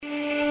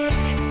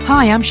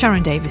Hi, I'm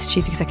Sharon Davis,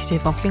 Chief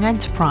Executive of Young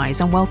Enterprise,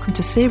 and welcome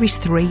to Series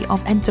 3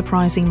 of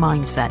Enterprising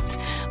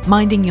Mindsets,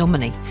 Minding Your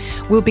Money.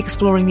 We'll be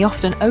exploring the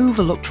often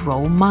overlooked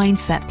role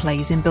mindset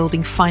plays in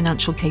building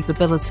financial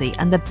capability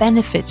and the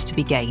benefits to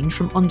be gained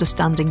from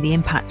understanding the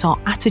impact our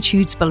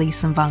attitudes,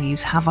 beliefs and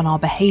values have on our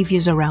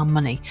behaviours around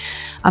money.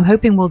 I'm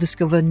hoping we'll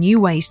discover new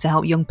ways to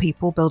help young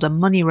people build a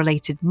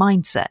money-related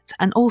mindset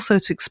and also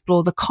to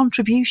explore the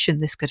contribution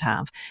this could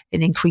have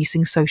in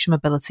increasing social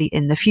mobility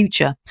in the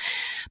future.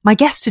 My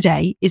guest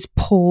today is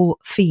Paul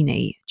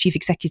Feeney, Chief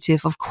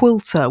Executive of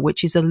Quilter,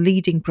 which is a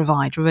leading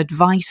provider of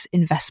advice,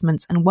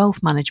 investments and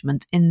wealth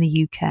management in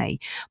the UK.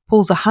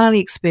 Paul's a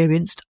highly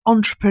experienced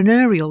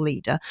entrepreneurial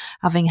leader,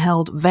 having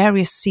held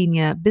various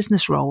senior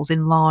business roles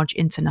in large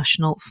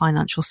international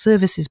financial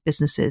services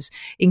businesses,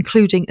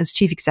 including as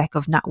Chief Exec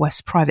of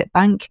NatWest Private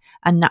Bank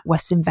and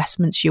NatWest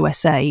Investments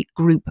USA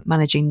Group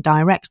Managing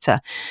Director.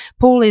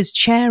 Paul is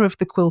chair of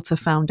the Quilter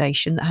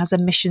Foundation that has a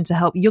mission to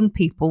help young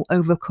people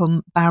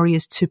overcome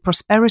barriers to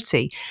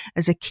prosperity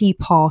as a key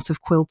part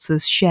of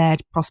Quilter's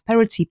shared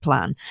prosperity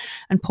plan.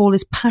 And Paul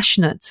is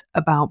passionate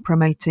about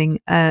promoting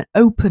an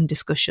open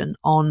discussion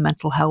on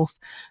mental health,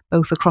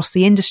 both across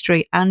the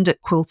industry and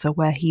at Quilter,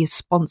 where he has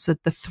sponsored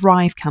the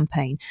Thrive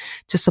campaign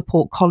to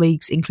support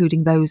colleagues,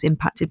 including those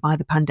impacted by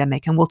the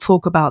pandemic. And we'll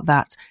talk about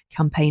that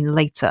campaign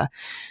later.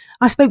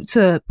 I spoke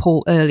to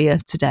Paul earlier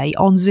today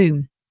on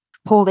Zoom.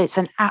 Paul, it's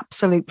an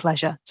absolute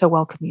pleasure to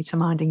welcome you to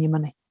Minding Your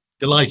Money.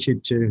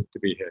 Delighted to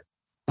be here.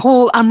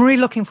 Paul, I'm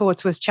really looking forward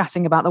to us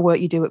chatting about the work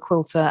you do at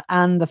Quilter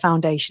and the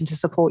foundation to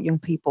support young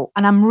people.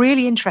 And I'm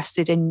really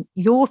interested in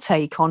your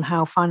take on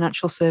how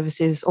financial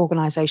services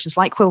organisations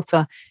like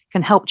Quilter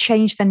can help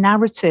change the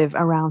narrative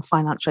around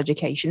financial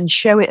education and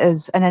show it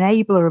as an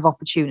enabler of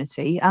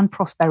opportunity and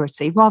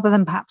prosperity, rather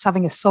than perhaps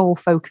having a sole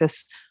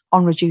focus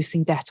on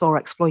reducing debt or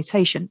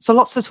exploitation. So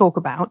lots to talk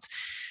about.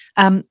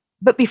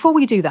 But before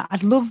we do that,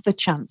 I'd love the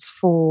chance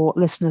for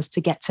listeners to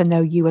get to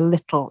know you a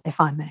little, if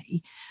I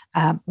may.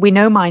 We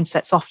know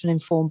mindset's often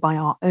informed by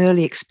our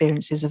early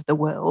experiences of the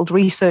world.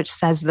 Research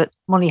says that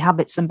money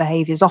habits and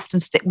behaviours often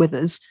stick with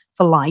us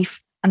for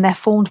life, and they're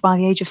formed by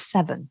the age of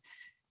 7.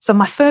 So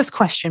my first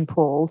question,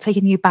 Paul,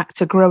 taking you back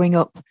to growing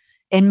up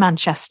in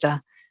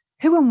Manchester,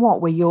 who and what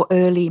were your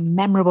early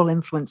memorable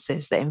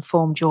influences that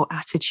informed your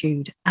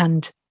attitude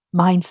and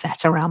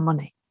mindset around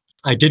money?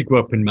 I did grow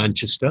up in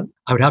Manchester.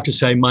 I would have to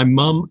say my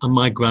mum and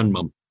my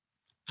grandmum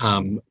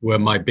were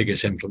my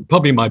biggest influence,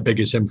 probably my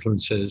biggest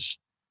influences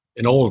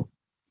in all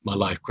my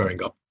life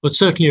growing up, but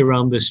certainly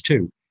around this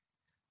too.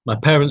 My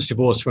parents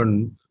divorced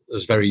when I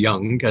was very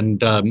young,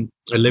 and I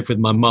lived with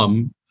my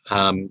mum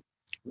in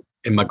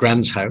my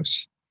grand's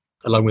house,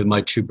 along with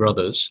my 2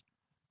 brothers.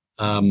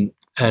 We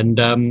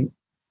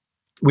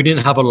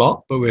didn't have a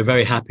lot, but we were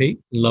very happy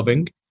and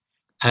loving.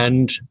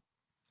 And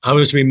I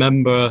always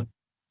remember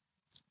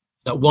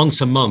that once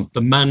a month,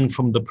 the man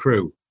from the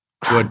Pru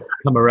would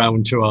come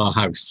around to our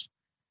house,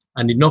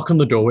 and he'd knock on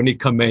the door and he'd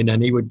come in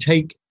and he would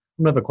take,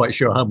 I'm never quite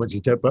sure how much he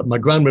took, but my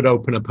gran would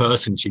open a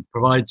purse and she'd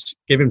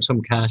give him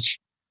some cash,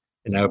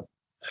 a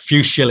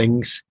few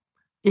shillings,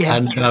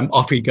 and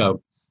off he'd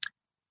go.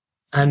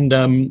 And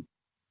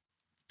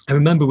I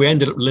remember we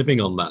ended up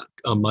living on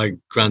my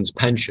gran's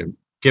pension,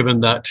 given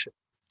that,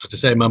 as I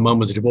say, my mum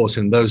was divorced.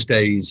 In those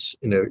days,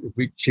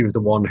 she was the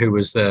one who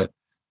was the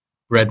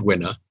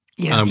breadwinner.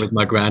 With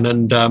my gran.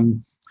 And I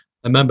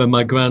remember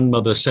my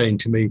grandmother saying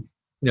to me,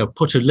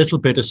 put a little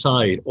bit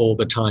aside all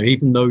the time,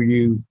 even though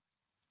you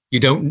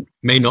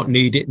may not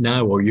need it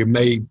now, or you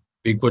may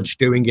begrudge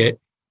doing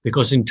it,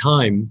 because in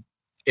time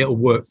it'll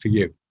work for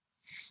you.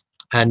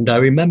 And I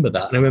remember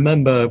that. And I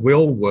remember we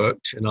all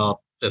worked in our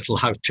little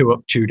house, 2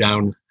 up, 2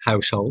 down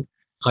household.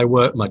 I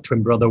worked, my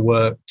twin brother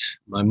worked,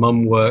 my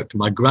mum worked,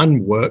 my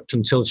gran worked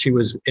until she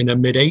was in her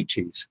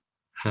mid-80s.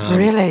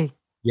 Really?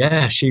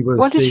 Yeah, she was.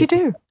 What did she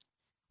do?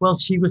 Well,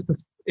 she was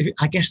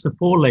the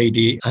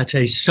forelady at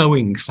a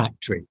sewing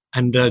factory,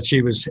 and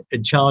she was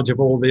in charge of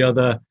all the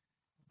other,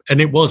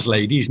 and it was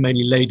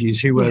mainly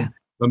ladies who were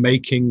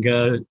making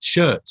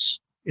shirts,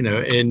 in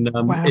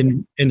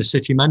inner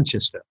city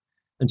Manchester,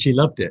 and she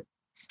loved it,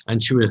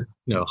 and she was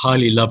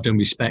highly loved and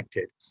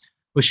respected.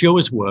 But she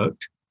always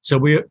worked, so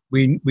we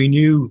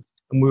knew,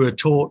 and we were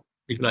taught,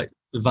 like,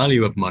 the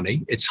value of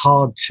money. It's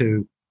hard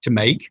to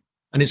make,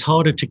 and it's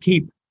harder to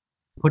keep.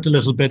 Put a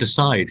little bit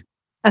aside.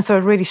 And so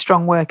a really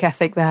strong work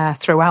ethic there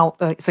throughout,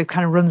 so it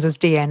kind of runs as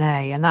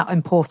DNA, and that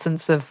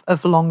importance of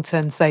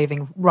long-term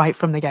saving right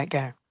from the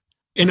get-go.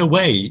 In a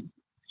way,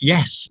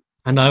 yes.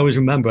 And I always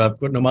remember,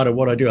 no matter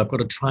what I do, I've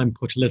got to try and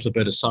put a little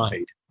bit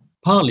aside.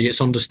 Partly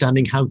it's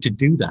understanding how to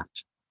do that,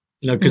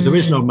 because there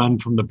is no man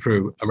from the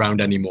Pru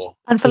around anymore.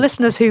 And for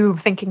listeners who are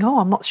thinking,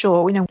 I'm not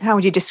sure, how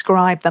would you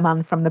describe the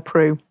man from the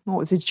Pru? What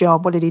was his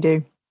job? What did he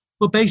do?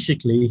 Well,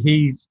 basically,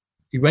 he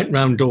went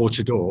round door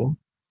to door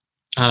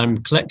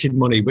and collected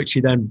money, which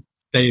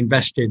they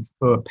invested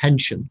for a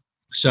pension.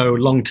 So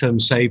long-term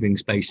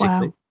savings,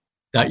 basically,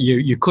 that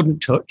you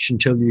couldn't touch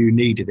until you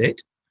needed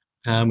it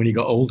when you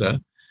got older.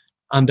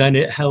 And then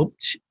it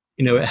helped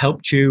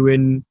you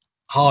in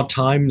hard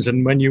times,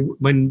 and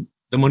when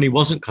the money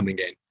wasn't coming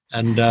in.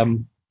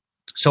 And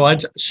so I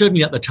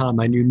certainly at the time,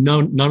 I knew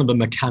none of the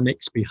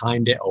mechanics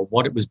behind it or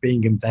what it was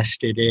being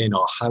invested in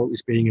or how it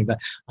was being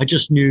invested. I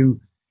just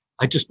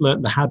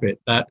learned the habit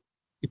that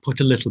you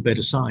put a little bit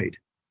aside.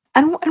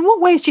 And in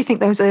what ways do you think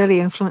those early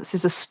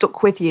influences are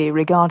stuck with you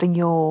regarding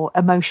your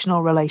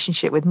emotional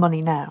relationship with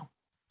money now?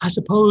 I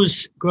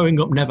suppose growing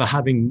up never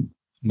having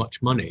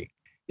much money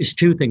is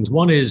two things.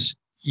 One is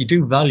you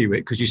do value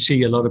it because you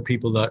see a lot of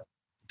people that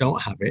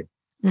don't have it.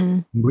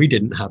 We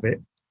didn't have it.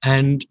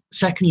 And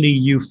secondly,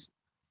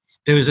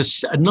 there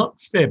was a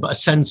not fear, but a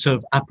sense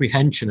of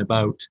apprehension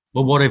about,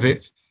 well, what if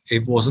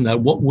it wasn't there?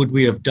 What would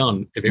we have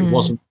done if it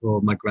wasn't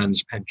for my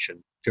grand's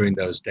pension during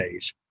those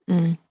days?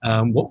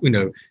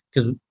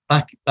 Because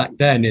back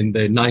then in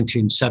the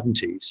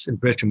 1970s in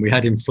Britain, we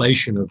had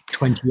inflation of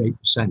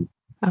 28%.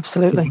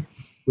 Absolutely.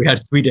 We had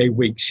 3-day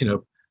weeks, a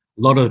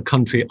lot of the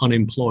country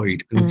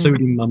unemployed,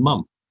 including my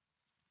mum,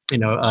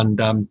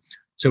 and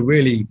so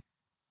really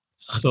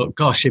I thought,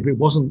 gosh, if that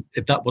wasn't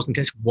the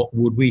case, what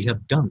would we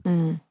have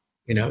done?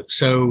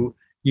 So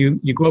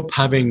you grow up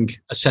having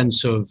a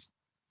sense of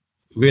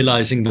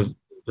realizing the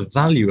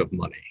value of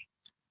money,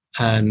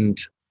 and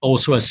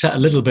also a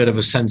little bit of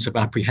a sense of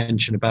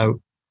apprehension about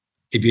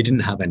if you didn't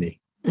have any.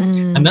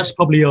 And that's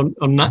probably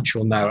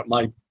unnatural now at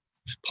my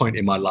point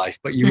in my life,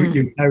 but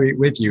you carry it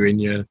with you in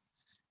your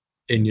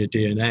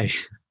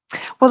DNA.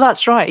 Well,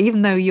 that's right.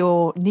 Even though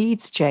your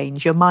needs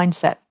change, your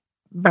mindset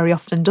very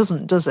often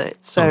doesn't, does it?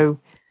 So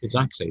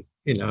exactly.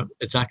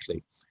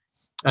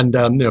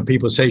 And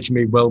people say to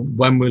me, well,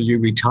 when will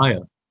you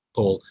retire,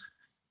 Paul?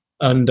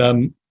 And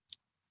I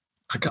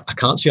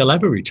can't see I'll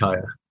ever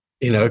retire,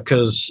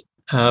 because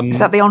is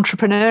that the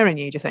entrepreneur in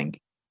you, do you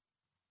think?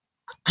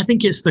 I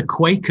think it's the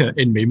Quaker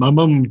in me. My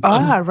mum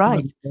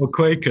were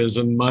Quakers,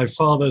 and my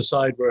father's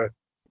side were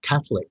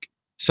Catholic.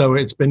 So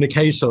it's been a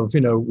case of,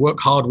 work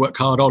hard,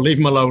 or leave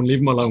them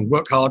alone,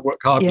 work hard,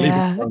 leave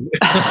them alone.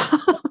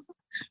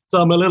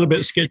 So I'm a little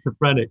bit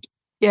schizophrenic.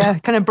 Yeah,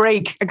 kind of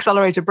brake,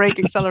 accelerator.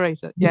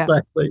 Yeah.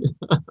 Exactly.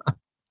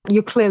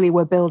 You clearly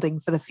were building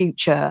for the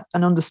future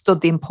and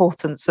understood the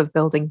importance of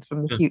building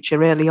from the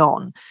future early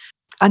on.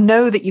 I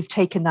know that you've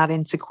taken that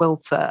into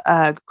Quilter.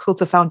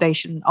 Quilter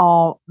Foundation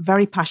are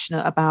very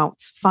passionate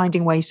about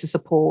finding ways to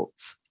support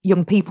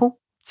young people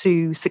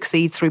to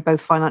succeed through both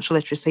financial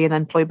literacy and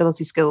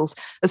employability skills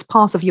as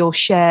part of your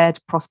shared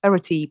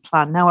prosperity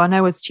plan. Now, I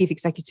know as Chief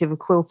Executive of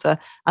Quilter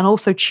and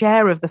also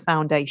Chair of the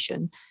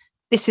Foundation,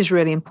 this is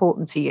really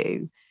important to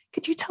you.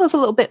 Could you tell us a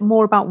little bit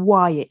more about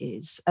why it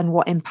is and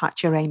what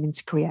impact you're aiming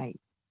to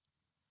create?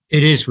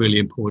 It is really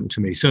important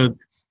to me. So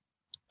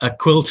at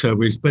Quilter,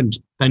 we've been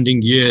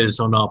spending years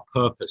on our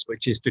purpose,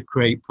 which is to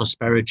create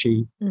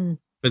prosperity for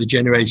the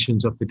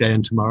generations of today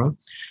and tomorrow.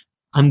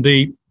 And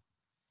the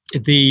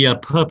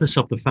purpose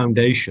of the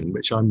foundation,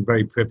 which I'm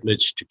very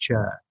privileged to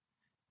chair,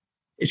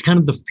 is kind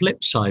of the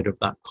flip side of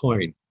that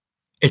coin.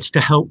 It's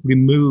to help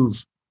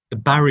remove the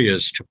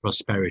barriers to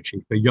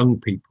prosperity for young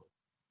people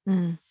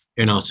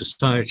in our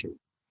society.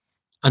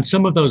 And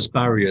some of those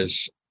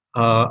barriers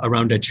are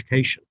around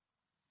education.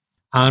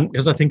 And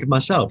because I think of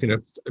myself,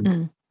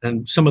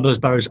 and some of those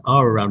barriers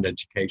are around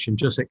education,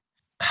 just like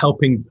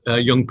helping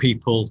young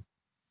people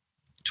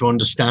to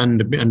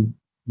understand and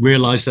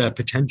realize their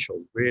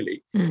potential,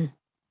 really.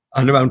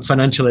 And around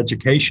financial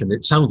education,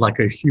 it sounds like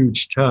a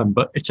huge term,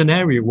 but it's an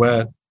area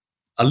where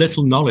a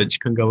little knowledge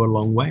can go a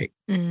long way.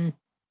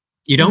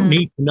 You don't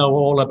need to know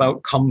all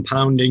about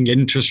compounding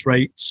interest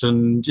rates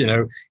and,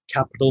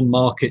 capital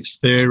markets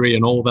theory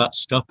and all that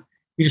stuff.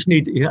 You just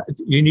need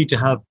to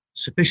have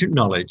sufficient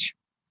knowledge,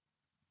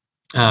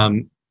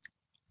 and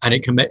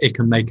it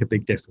can make a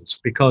big difference.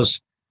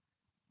 Because,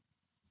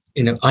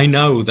 I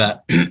know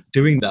that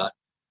doing that,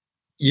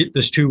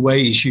 there's two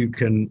ways you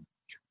can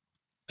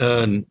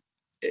earn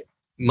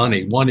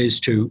money. One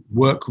is to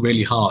work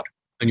really hard,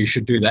 and you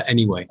should do that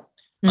anyway.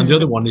 And the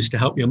other one is to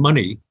help your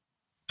money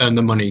earn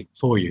the money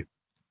for you.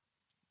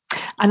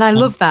 And I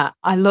love that.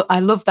 I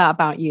love that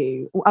about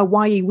you.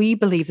 Why we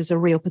believe there's a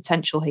real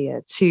potential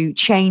here to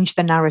change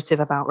the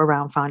narrative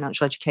around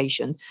financial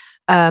education,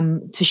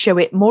 to show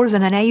it more as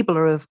an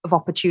enabler of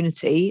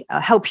opportunity,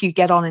 help you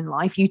get on in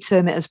life. You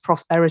term it as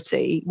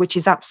prosperity, which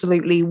is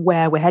absolutely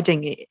where we're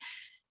heading,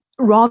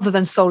 rather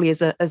than solely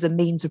as a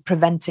means of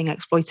preventing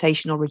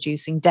exploitation or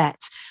reducing debt.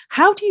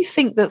 How do you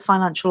think that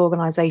financial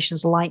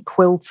organisations like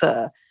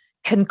Quilter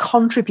can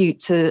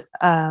contribute to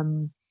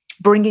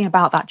bringing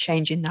about that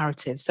change in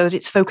narrative so that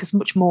it's focused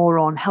much more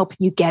on helping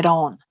you get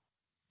on?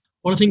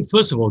 Well, I think,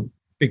 first of all,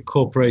 big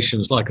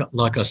corporations like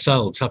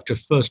ourselves have to,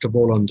 first of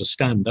all,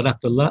 understand that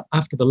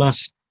after the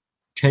last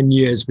 10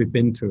 years we've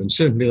been through, and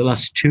certainly the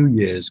last 2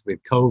 years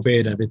with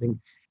COVID and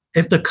everything,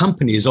 if the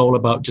company is all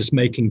about just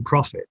making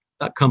profit,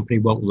 that company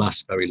won't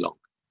last very long.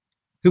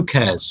 Who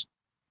cares?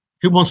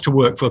 Who wants to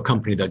work for a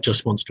company that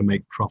just wants to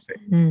make profit?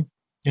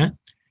 Yeah,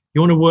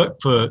 you want to work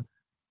for.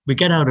 We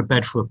get out of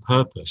bed for a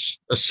purpose.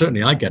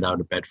 Certainly, I get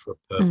out of bed for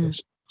a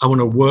purpose. I want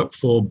to work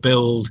for,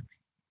 build,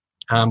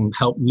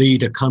 help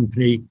lead a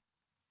company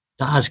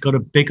that has got a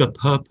bigger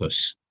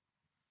purpose.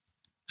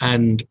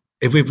 And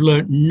if we've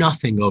learned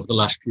nothing over the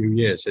last few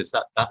years, is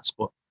that that's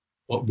what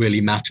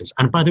really matters.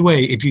 And by the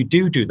way, if you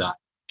do that,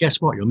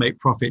 guess what? You'll make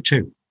profit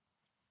too,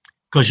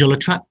 because you'll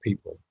attract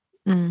people.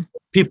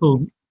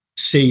 People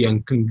see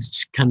and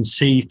can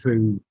see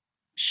through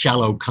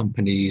shallow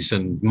companies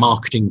and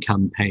marketing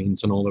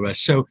campaigns and all the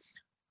rest. So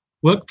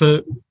work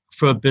for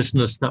a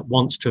business that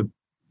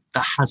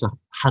has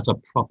a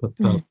proper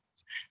purpose.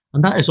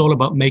 And that is all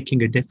about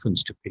making a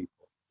difference to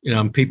people,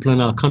 and people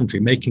in our country,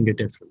 making a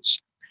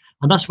difference.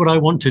 And that's what I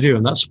want to do.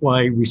 And that's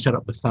why we set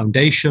up the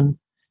foundation.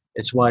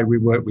 It's why we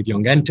work with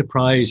Young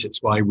Enterprise.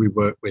 It's why we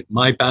work with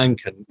My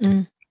Bank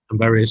and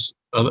various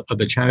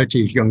other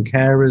charities, Young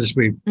Carers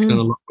we've done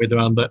a lot with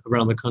around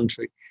the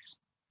country,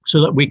 so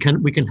that we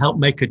can help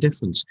make a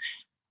difference.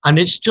 And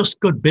it's just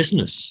good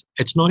business.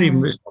 It's not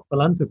even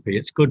philanthropy.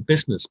 It's good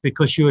business,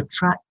 because you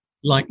attract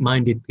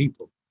like-minded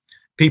people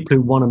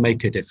who want to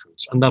make a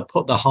difference, and they'll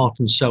put their heart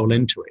and soul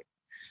into it.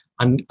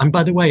 And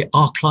by the way,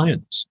 our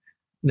clients,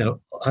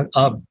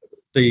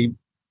 the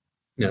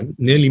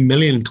nearly 1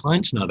 million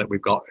clients now that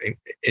we've got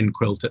in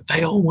Quilter,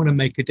 they all want to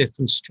make a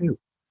difference too.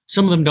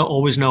 Some of them don't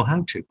always know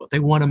how to, but they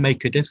want to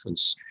make a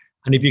difference.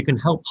 And if you can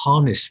help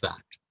harness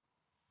that,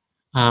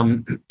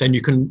 then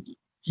you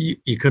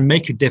can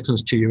make a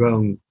difference to your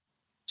own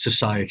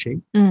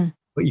society,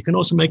 but you can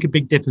also make a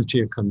big difference to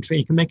your country.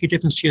 You can make a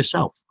difference to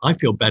yourself. I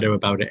feel better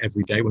about it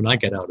every day when I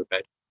get out of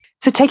bed.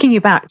 So taking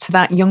you back to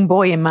that young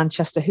boy in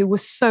Manchester who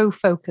was so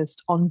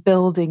focused on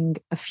building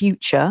a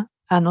future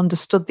and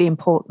understood the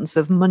importance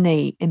of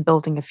money in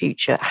building a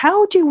future,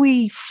 how do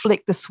we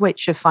flick the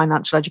switch of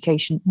financial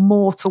education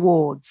more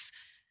towards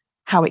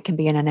how it can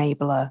be an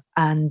enabler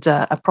and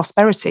a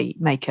prosperity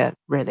maker,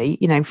 really,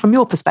 from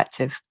your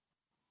perspective?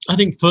 I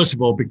think, first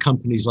of all, big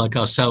companies like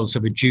ourselves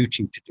have a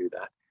duty to do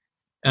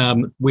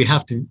that. We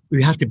have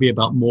to be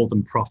about more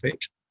than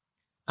profit.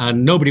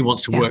 And nobody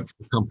wants to work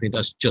for a company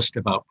that's just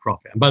about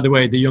profit. And by the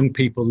way, the young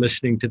people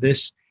listening to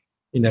this,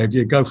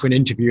 you go for an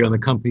interview and the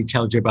company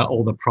tells you about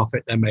all the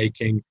profit they're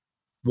making,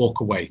 walk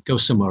away, go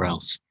somewhere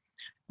else.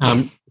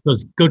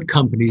 Because good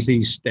companies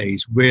these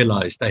days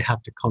realize they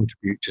have to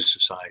contribute to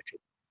society.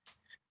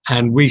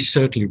 And we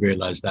certainly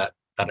realize that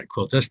at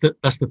Quilter.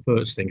 That's the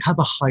first thing. Have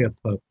a higher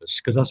purpose,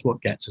 because that's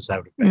what gets us out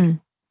of bed.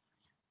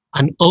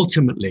 And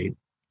ultimately,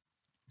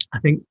 I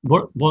think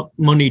what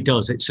money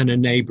does, it's an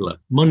enabler.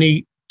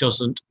 Money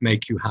doesn't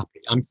make you happy.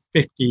 I'm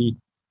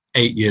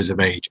 58 years of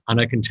age, and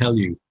I can tell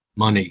you,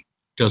 money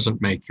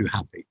doesn't make you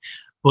happy.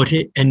 But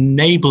it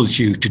enables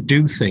you to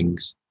do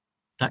things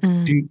that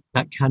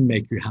can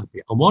make you happy.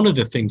 And one of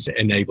the things it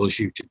enables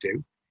you to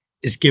do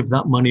is give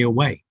that money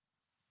away.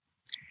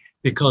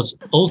 Because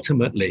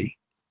ultimately,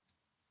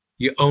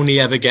 you only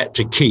ever get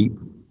to keep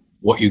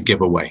what you give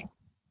away.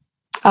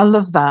 I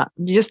love that.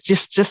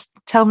 Just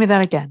tell me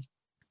that again.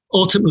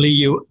 Ultimately,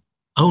 you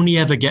only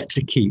ever get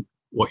to keep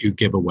what you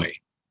give away.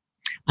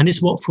 And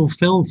it's what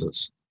fulfills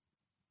us.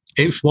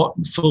 It's what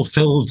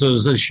fulfills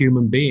us as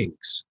human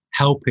beings,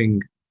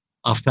 helping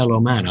our fellow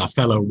man, our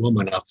fellow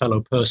woman, our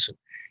fellow person.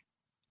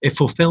 It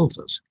fulfills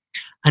us.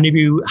 And if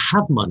you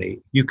have money,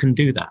 you can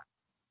do that.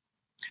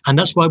 And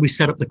that's why we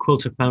set up the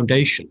Quilter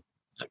Foundation,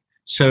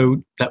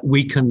 so that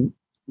we can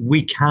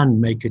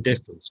make a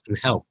difference and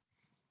help.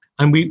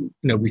 And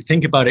we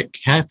think about it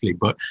carefully,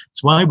 but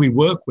it's why we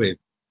work with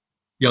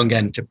Young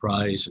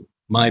Enterprise and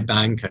My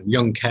Bank and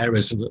Young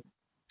Carers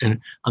and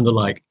the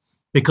like,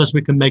 because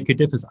we can make a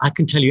difference. I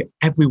can tell you,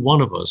 every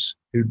one of us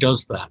who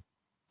does that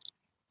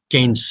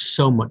gains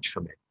so much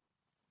from it.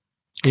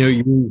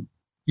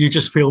 You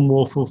just feel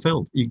more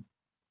fulfilled.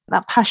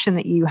 That passion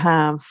that you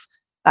have,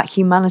 that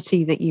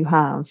humanity that you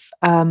have,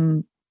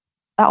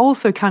 that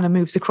also kind of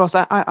moves across.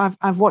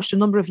 I've watched a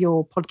number of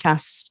your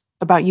podcasts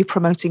about you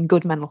promoting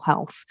good mental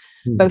health,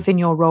 both in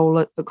your role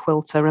at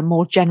Quilter and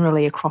more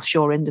generally across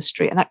your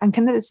industry. And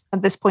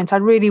at this point, I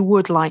really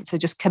would like to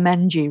just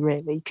commend you,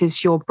 really,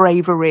 because your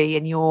bravery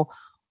and your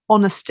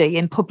honesty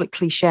in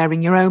publicly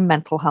sharing your own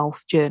mental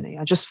health journey,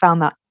 I just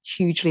found that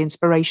hugely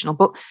inspirational.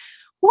 But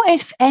what,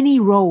 if any,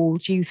 role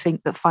do you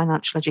think that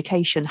financial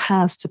education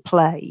has to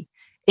play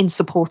in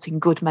supporting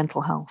good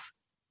mental health?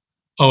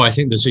 Oh, I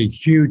think there's a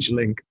huge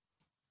link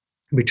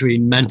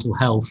between mental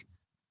health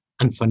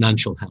and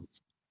financial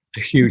health. A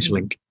huge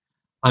link.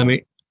 I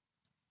mean,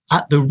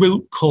 at the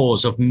root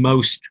cause of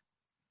most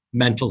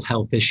mental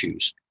health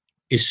issues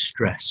is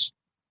stress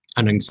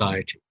and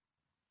anxiety.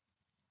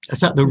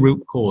 It's at the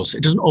root cause.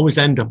 It doesn't always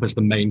end up as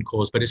the main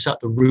cause, but it's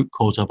at the root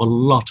cause of a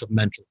lot of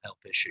mental health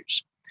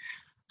issues.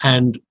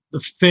 And the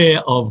fear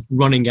of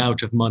running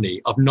out of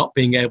money, of not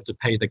being able to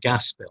pay the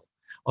gas bill,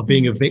 of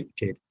being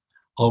evicted,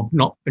 of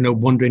not,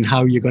 wondering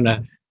how you're going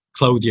to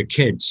clothe your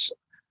kids.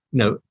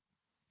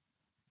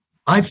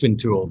 I've been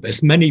through all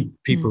this. Many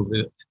people,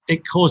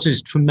 it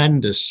causes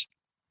tremendous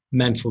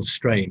mental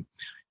strain.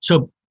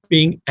 So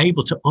being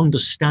able to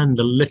understand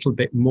a little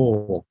bit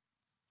more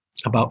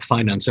about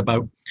finance,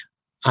 about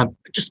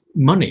just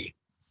money,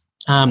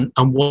 and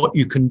what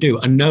you can do,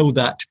 and know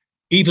that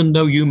even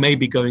though you may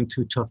be going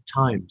through tough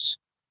times,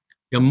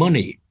 your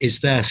money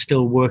is there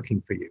still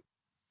working for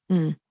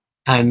you.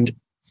 And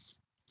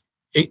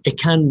it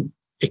can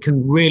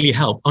really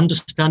help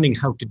understanding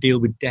how to deal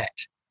with debt,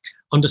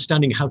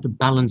 understanding how to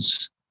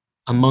balance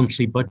a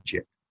monthly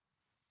budget.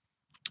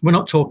 We're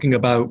not talking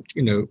about,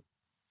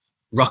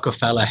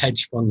 Rockefeller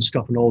hedge fund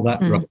stuff and all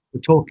that.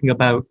 We're talking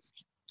about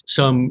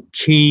some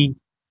key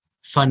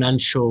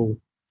financial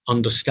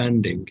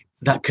understanding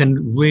that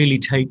can really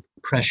take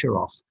pressure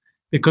off,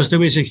 because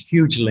there is a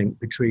huge link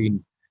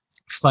between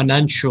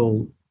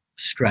financial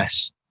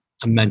stress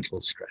and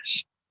mental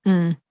stress.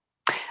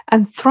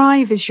 And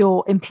Thrive is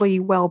your employee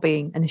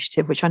wellbeing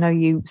initiative, which I know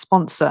you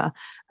sponsor.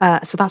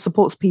 So that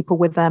supports people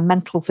with their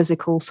mental,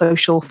 physical,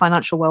 social,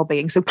 financial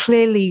wellbeing. So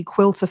clearly,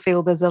 Quilter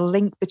feel there's a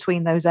link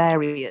between those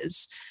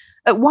areas.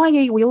 At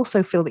YE, we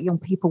also feel that young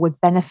people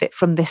would benefit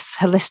from this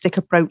holistic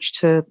approach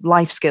to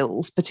life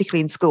skills,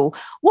 particularly in school.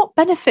 What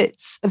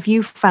benefits have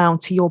you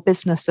found to your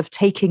business of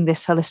taking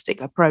this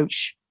holistic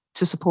approach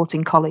to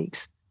supporting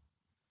colleagues?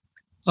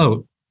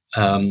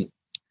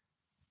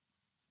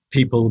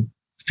 People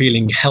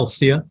feeling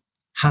healthier,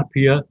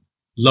 happier,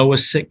 lower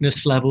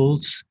sickness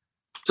levels.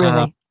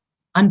 Really?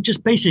 And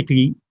just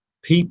basically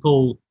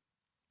people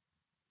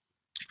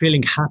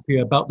feeling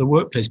happier about the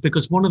workplace,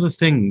 because one of the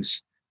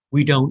things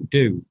we don't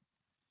do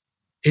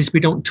is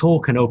we don't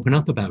talk and open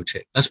up about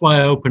it. That's why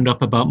I opened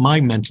up about my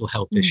mental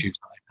health issues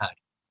that I've had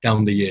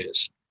down the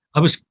years.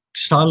 I was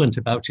silent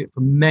about it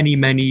for many,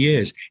 many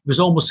years. It was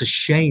almost a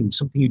shame,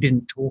 something you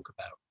didn't talk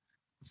about.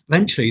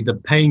 Eventually, the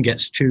pain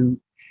gets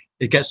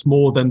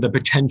more than the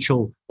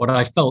potential, what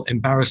I felt,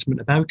 embarrassment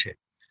about it.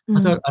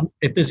 I thought,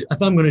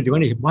 if I'm going to do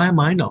anything, why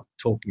am I not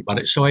talking about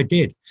it? So I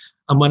did.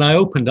 And when I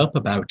opened up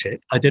about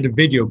it, I did a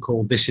video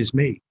called This Is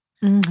Me.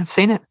 I've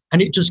seen it.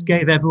 And it just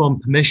gave everyone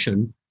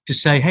permission to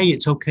say, hey,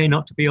 it's okay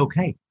not to be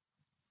okay.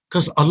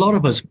 Because a lot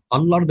of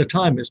the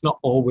time,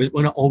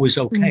 we're not always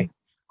okay.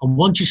 And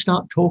once you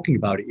start talking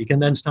about it, you can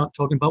then start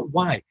talking about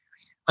why.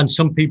 And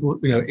some people,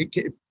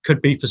 it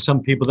could be for some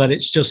people that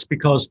it's just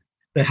because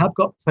they have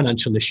got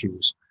financial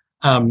issues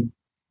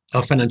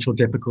or financial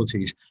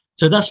difficulties.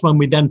 So that's when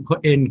we then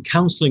put in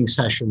counselling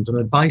sessions and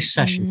advice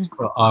sessions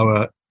for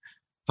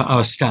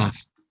our staff,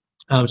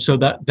 so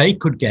that they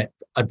could get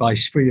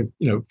advice,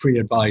 free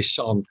advice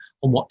on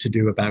what to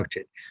do about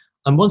it.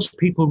 And once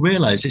people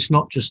realise it's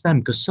not just them,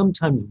 because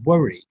sometimes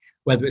worry,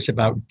 whether it's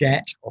about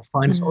debt or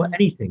finance or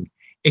anything,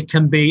 it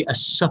can be a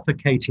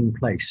suffocating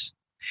place.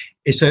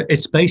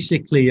 It's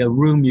basically a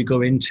room you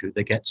go into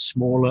that gets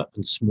smaller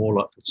and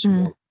smaller and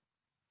smaller.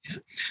 Yeah.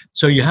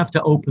 So you have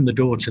to open the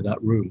door to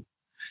that room,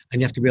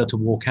 and you have to be able to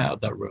walk out of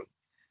that room.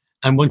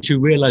 And once you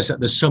realize that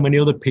there's so many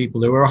other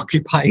people who are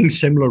occupying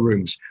similar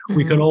rooms,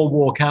 we can all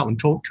walk out and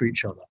talk to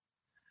each other.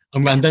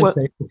 And then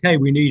say, okay,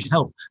 we need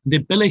help. The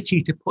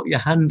ability to put your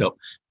hand up,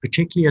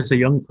 particularly as a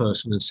young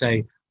person, and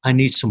say, I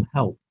need some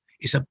help,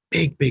 is a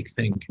big, big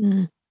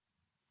thing.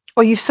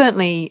 Well, you've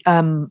certainly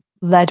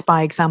led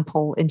by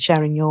example in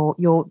sharing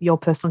your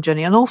personal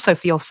journey, and also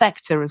for your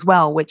sector as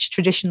well, which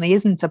traditionally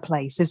isn't a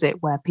place, is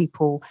it, where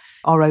people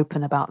are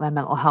open about their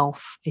mental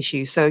health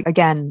issues. So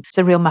again, it's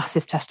a real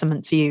massive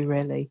testament to you,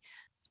 really.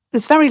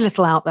 There's very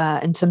little out there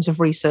in terms of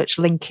research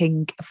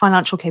linking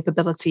financial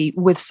capability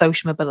with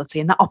social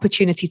mobility and that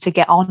opportunity to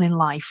get on in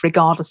life,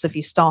 regardless of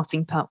your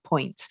starting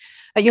point.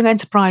 At Young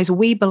Enterprise,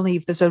 we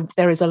believe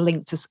there is a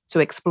link to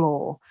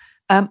explore.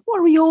 What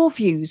are your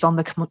views on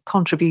the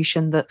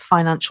contribution that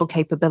financial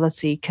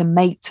capability can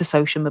make to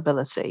social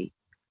mobility,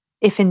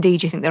 if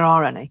indeed you think there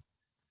are any?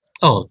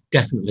 Oh,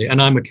 definitely. And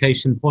I'm a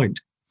case in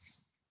point.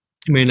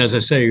 I mean, as I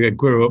say, I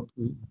grew up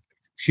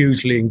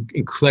hugely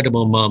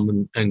incredible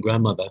mum and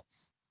grandmother.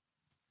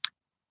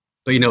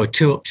 But, a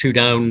 2 up, 2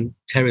 down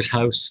terrace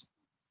house,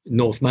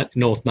 North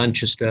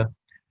Manchester.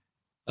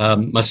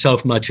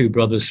 Myself and my 2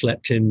 brothers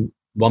slept in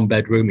one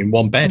bedroom in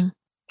one bed.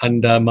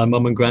 And my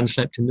mum and gran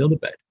slept in the other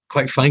bed.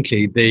 Quite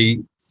frankly, they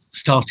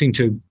starting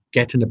to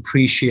get an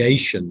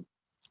appreciation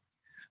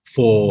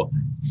for,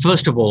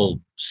 first of all,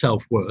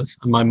 self-worth.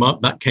 And my mum,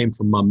 that came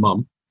from my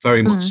mum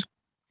very much.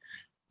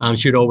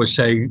 She'd always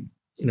say,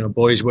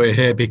 boys, we're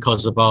here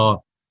because of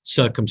our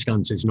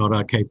circumstances, not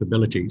our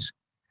capabilities.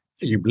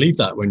 You believe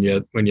that when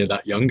you're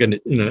that young, and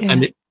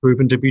and it's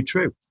proven to be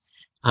true.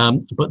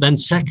 But then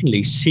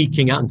secondly,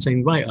 seeking out and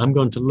saying, right, I'm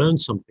going to learn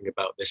something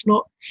about this,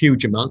 not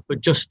huge amount,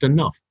 but just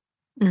enough.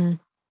 And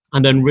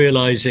then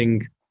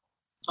realizing,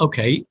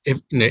 okay,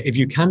 if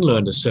you can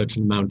learn a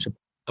certain amount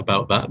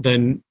about that,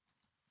 then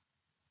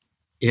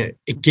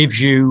it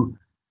gives you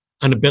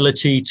an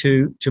ability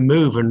to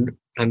move,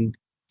 and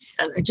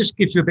it just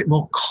gives you a bit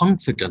more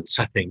confidence,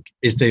 I think,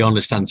 is the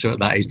honest answer at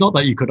that age. Not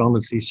that you could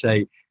honestly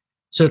say,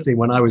 certainly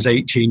when I was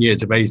 18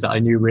 years of age, that I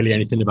knew really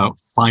anything about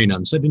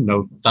finance. I didn't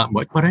know that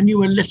much, but I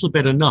knew a little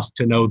bit enough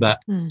to know that,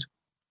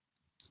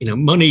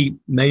 money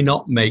may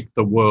not make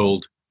the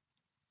world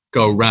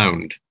go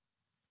round,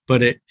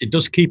 but it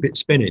does keep it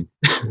spinning.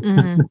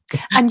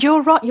 And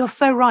you're right. You're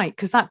so right,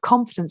 because that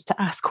confidence to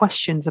ask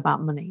questions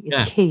about money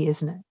is key,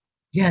 isn't it?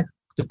 Yeah,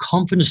 the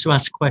confidence to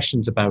ask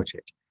questions about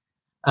it.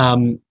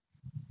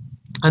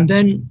 And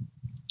then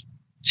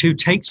to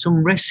take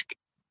some risk.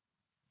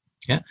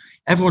 Yeah.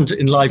 Everyone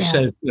in life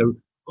says,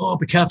 oh,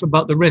 be careful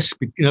about the risk.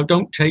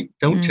 Don't take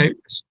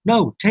risks.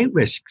 No, take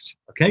risks.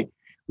 Okay.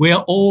 We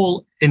are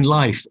all in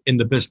life in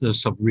the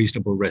business of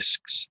reasonable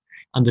risks.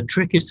 And the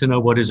trick is to know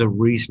what is a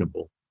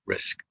reasonable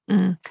risk.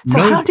 So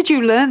how did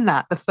you learn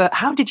that?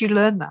 How did you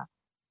learn that?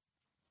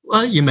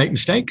 Well, you make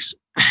mistakes.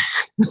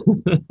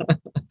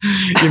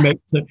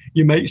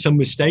 you make some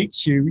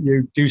mistakes.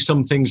 You do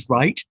some things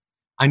right,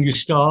 and you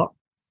start.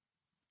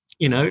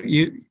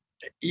 You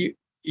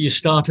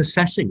start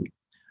assessing,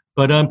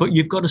 but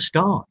you've got to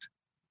start.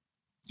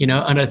 And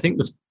I think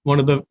one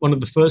of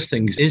the first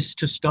things is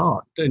to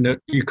start.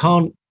 You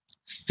can't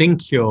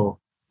think your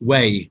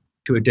way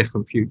to a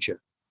different future.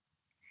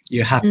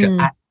 You have to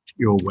act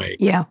your way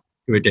to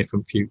a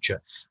different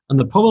future. And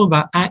the problem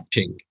about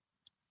acting,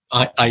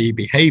 i.e.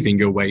 behaving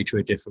your way to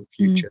a different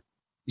future,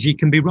 is you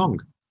can be wrong.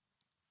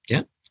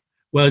 Yeah.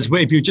 Whereas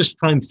if you just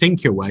try and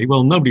think your way,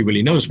 well, nobody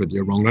really knows whether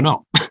you're wrong or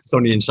not. It's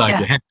only inside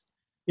your head,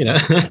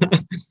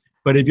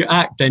 But if you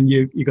act, then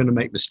you're going to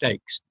make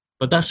mistakes.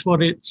 But that's what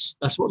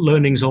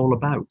learning's all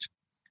about.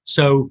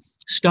 So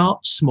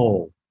start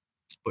small,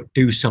 but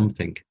do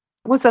something.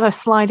 Was there a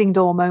sliding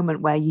door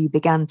moment where you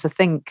began to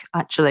think,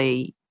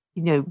 actually,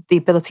 the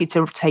ability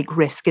to take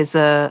risk is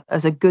a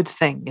good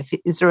thing?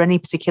 Is there any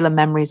particular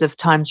memories of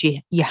times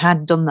you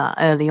had done that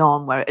early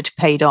on where it had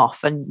paid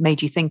off and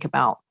made you think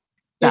about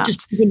that? Yeah,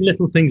 just even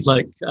little things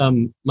like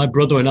my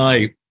brother and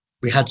I,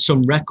 we had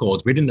some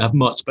records. We didn't have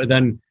much, but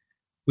then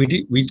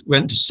we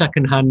went to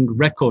secondhand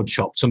record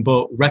shops and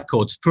bought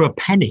records for a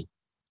penny.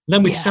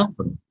 Then we'd sell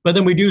them. But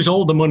then we'd use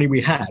all the money we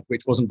had,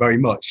 which wasn't very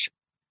much.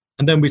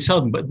 And then we'd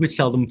sell them, but we'd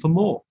sell them for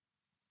more.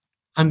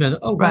 And then,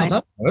 wow,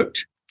 that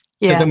worked.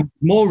 Yeah. And then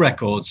more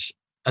records.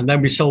 And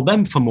then we sold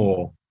them for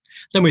more.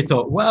 Then we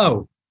thought,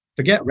 wow,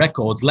 forget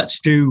records. Let's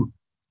do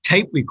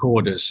tape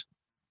recorders.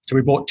 So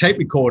we bought tape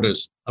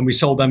recorders and we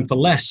sold them for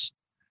less.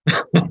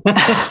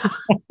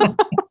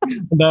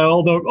 And then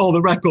all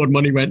the record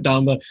money went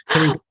down there.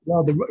 So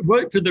it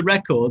worked with the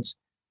records,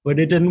 but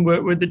it didn't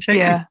work with the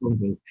tape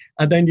recording.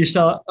 And then you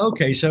start,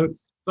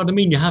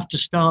 you have to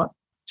start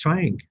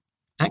trying,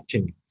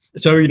 acting.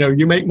 So,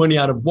 you make money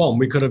out of one.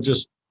 We could have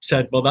just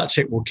said, well, that's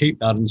it, we'll keep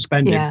that and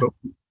spend it. But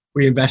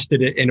we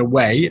invested it in a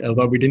way,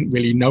 although we didn't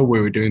really know we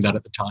were doing that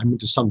at the time,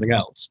 into something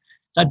else.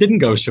 That didn't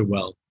go so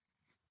well.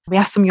 We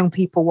asked some young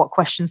people what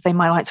questions they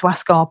might like to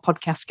ask our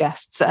podcast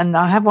guests. And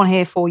I have one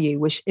here for you,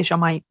 which I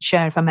might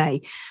share if I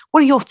may.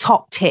 What are your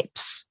top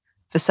tips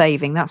for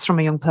saving? That's from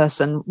a young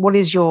person. What are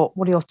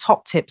your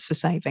top tips for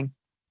saving?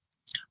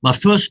 My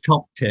first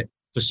top tip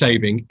for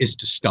saving is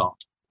to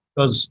start,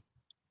 because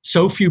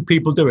so few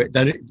people do it,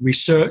 that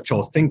research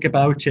or think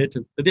about it,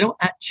 but they don't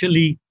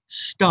actually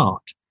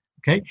start.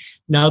 Okay.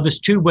 Now there's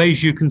two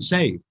ways you can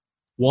save.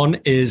 One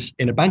is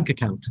in a bank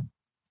account,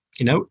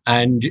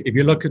 and if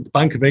you look at the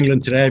Bank of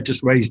England today, I've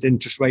just raised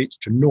interest rates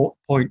to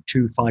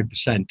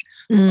 0.25%,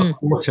 a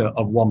quarter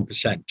of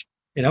 1%,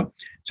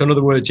 So in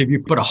other words, if you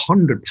put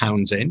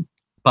 £100 in,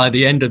 by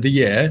the end of the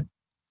year,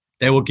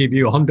 they will give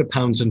you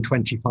 £100 and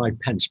 25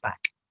 pence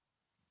back.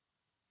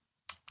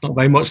 Not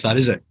very much, that,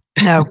 is it?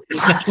 No,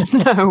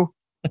 no.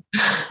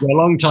 A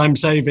long time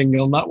saving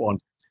on that one.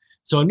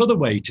 So another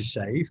way to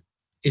save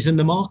is in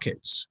the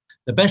markets.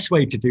 The best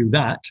way to do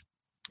that,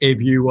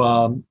 if you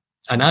are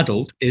an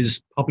adult,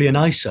 is probably an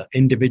ISA,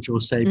 individual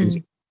savings,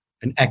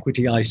 an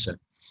equity ISA.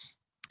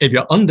 If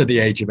you're under the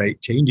age of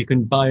 18, you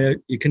can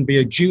be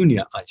a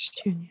junior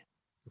ISA.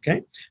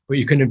 Okay, but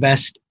you can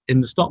invest in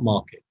the stock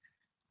market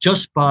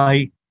just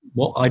by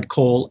what I'd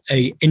call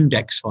a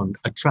index fund,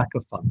 a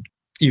tracker fund.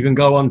 You can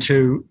go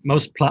onto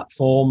most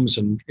platforms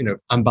and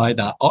buy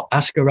that.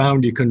 Ask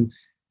around. You can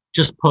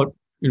just put.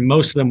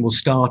 Most of them will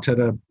start at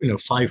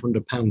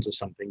 £500 or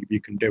something if you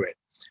can do it.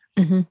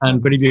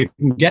 But if you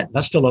can get,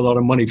 that's still a lot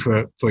of money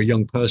for a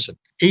young person.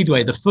 Either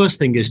way, the first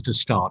thing is to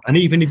start. And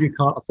even if you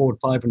can't afford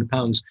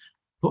 £500,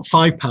 put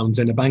 £5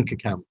 in a bank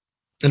account,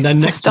 and then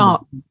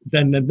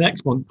the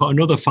next month put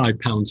another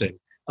 £5 in.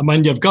 And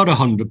when you've got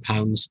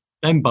 £100,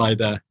 then buy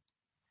the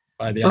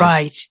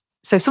right. ISA.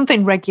 So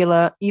something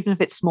regular, even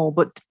if it's small,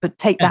 but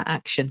take that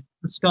action.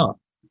 Let's start.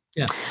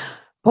 Yeah.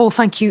 Paul,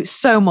 thank you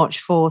so much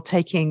for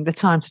taking the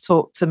time to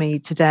talk to me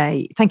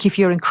today. Thank you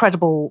for your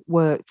incredible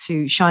work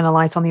to shine a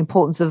light on the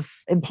importance of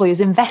employers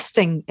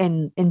investing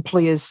in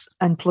employees'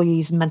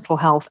 mental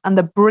health, and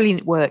the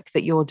brilliant work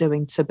that you're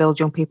doing to build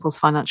young people's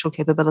financial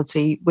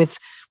capability with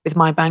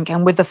my bank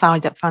and with the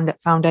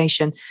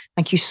Foundation.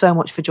 Thank you so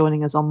much for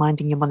joining us on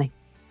Minding Your Money.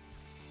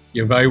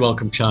 You're very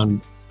welcome,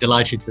 Chan.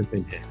 Delighted to have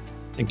been here.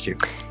 Thank you.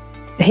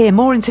 To hear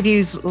more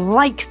interviews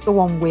like the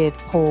one with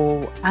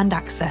Paul and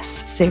access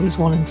Series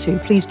 1 and 2,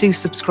 please do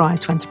subscribe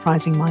to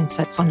Enterprising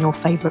Mindsets on your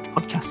favourite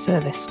podcast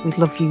service. We'd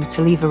love you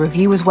to leave a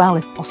review as well,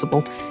 if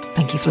possible.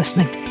 Thank you for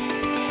listening.